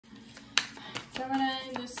Gemini,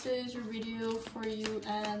 this is your video for you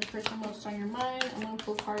and the person most on your mind. I'm going to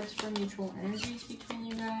pull cards for mutual energies between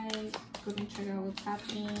you guys. Go and check out what's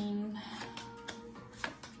happening.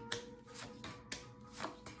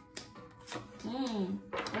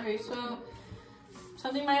 Okay, so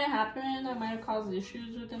something might have happened that might have caused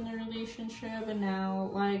issues within the relationship, and now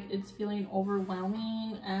like it's feeling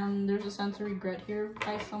overwhelming, and there's a sense of regret here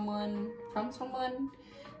by someone, from someone.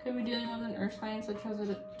 Could be dealing with an earth sign such as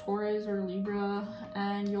a Taurus or Libra,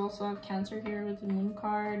 and you also have Cancer here with the Moon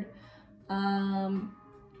card.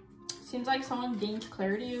 Seems like someone gains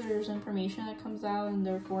clarity, or there's information that comes out, and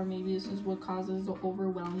therefore maybe this is what causes the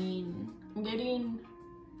overwhelming. I'm getting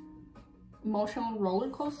emotional roller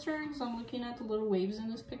coasters. I'm looking at the little waves in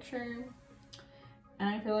this picture, and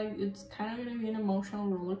I feel like it's kind of going to be an emotional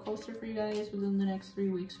roller coaster for you guys within the next 3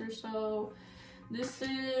 weeks or so. This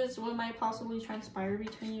is what might possibly transpire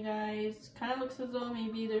between you guys. Kind of looks as though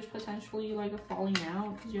maybe there's potentially like a falling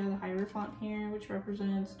out, because you have the Hierophant here, which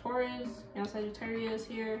represents Taurus. You have Sagittarius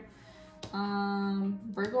here,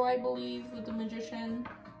 Virgo, I believe, with the Magician.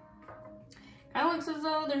 Kind of looks as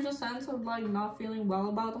though there's a sense of like not feeling well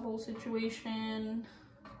about the whole situation,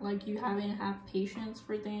 like you having to have patience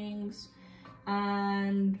for things,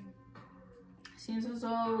 and seems as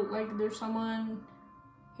though like there's someone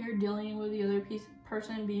here dealing with the other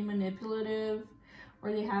person being manipulative,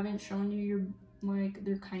 or they haven't shown you your like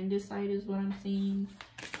their kindest side is what I'm seeing.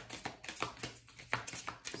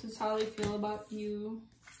 This is how they feel about you.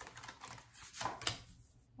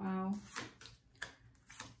 Wow.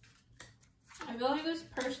 I feel like this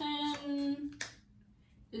person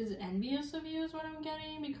is envious of you is what I'm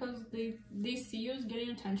getting, because they see you as getting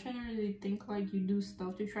attention, or they think like you do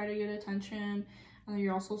stuff to try to get attention, and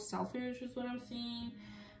you're also selfish is what I'm seeing.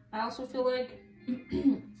 I also feel like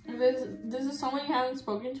if this is someone you haven't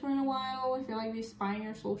spoken to in a while, I feel like they spy on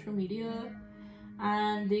your social media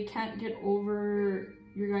and they can't get over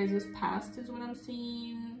your guys' past is what I'm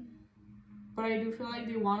seeing. But I do feel like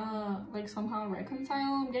they want to like somehow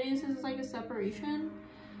reconcile. I'm getting this is like a separation,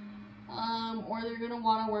 or they're going to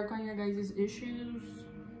want to work on your guys' issues,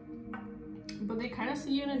 but they kind of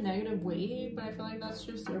see you in a negative way, but I feel like that's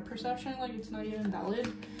just their perception, like it's not even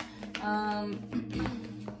valid.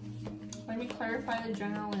 Let me clarify the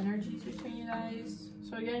general energies between you guys.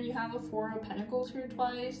 So again, you have a Four of Pentacles here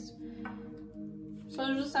twice. So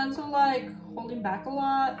there's a sense of like holding back a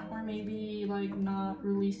lot, or maybe like not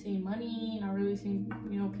releasing money, not releasing,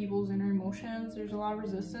 you know, people's inner emotions. There's a lot of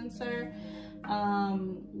resistance there.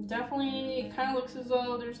 Definitely it kind of looks as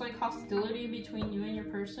though there's like hostility between you and your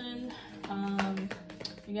person.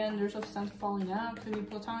 Again, there's a sense of falling out. Could be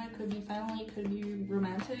platonic, could be family, could be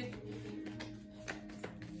romantic.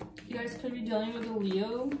 You guys could be dealing with a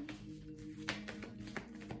Leo.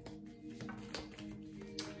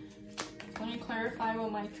 Let me clarify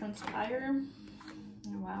what might transpire.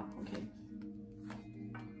 Oh, wow, okay.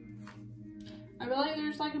 I feel like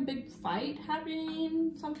there's like a big fight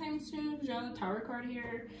happening sometime soon, because you have the Tower card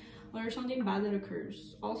here, or something bad that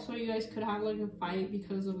occurs. Also, you guys could have like a fight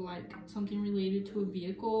because of like something related to a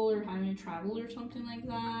vehicle or having to travel or something like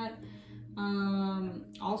that.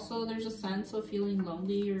 Also, there's a sense of feeling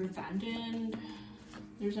lonely or abandoned.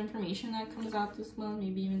 There's information that comes out this month,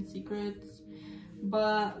 maybe even secrets.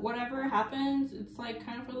 But whatever happens, it's like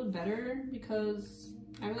kind of for the better, because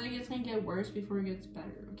I feel like it's gonna get worse before it gets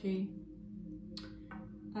better, okay?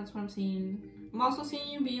 That's what I'm seeing. I'm also seeing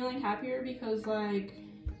you being like happier because like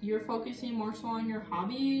you're focusing more so on your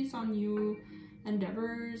hobbies, on new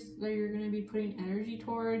endeavors that you're going to be putting energy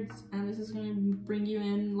towards, and this is going to bring you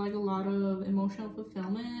in like a lot of emotional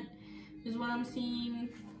fulfillment is what I'm seeing.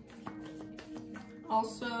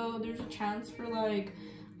 Also, there's a chance for like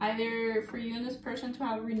either for you and this person to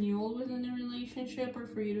have renewal within the relationship, or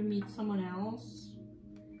for you to meet someone else,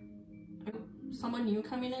 someone new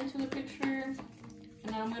coming into the picture.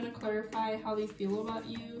 And now I'm going to clarify how they feel about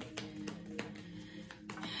you.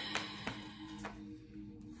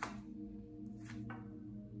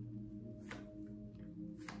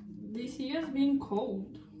 They see you as being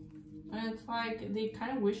cold, and it's like they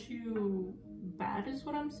kind of wish you bad is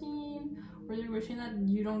what I'm seeing, or they're wishing that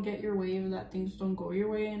you don't get your way, or that things don't go your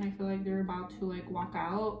way, and I feel like they're about to like walk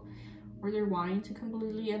out, or they're wanting to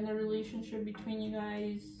completely end the relationship between you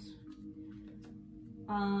guys.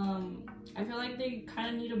 I feel like they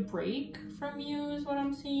kind of need a break from you is what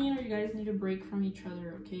I'm seeing, or you guys need a break from each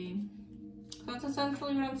other, okay? So that's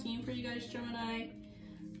essentially what I'm seeing for you guys, Gemini.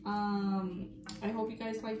 I hope you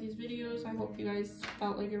guys like these videos. I hope you guys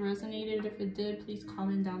felt like it resonated. If it did, please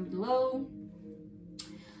comment down below.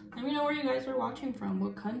 Let me know where you guys are watching from,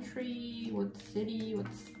 what country, what city, what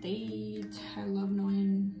state. I love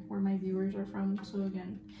knowing where my viewers are from. So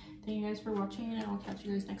again, thank you guys for watching, and I'll catch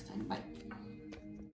you guys next time. Bye.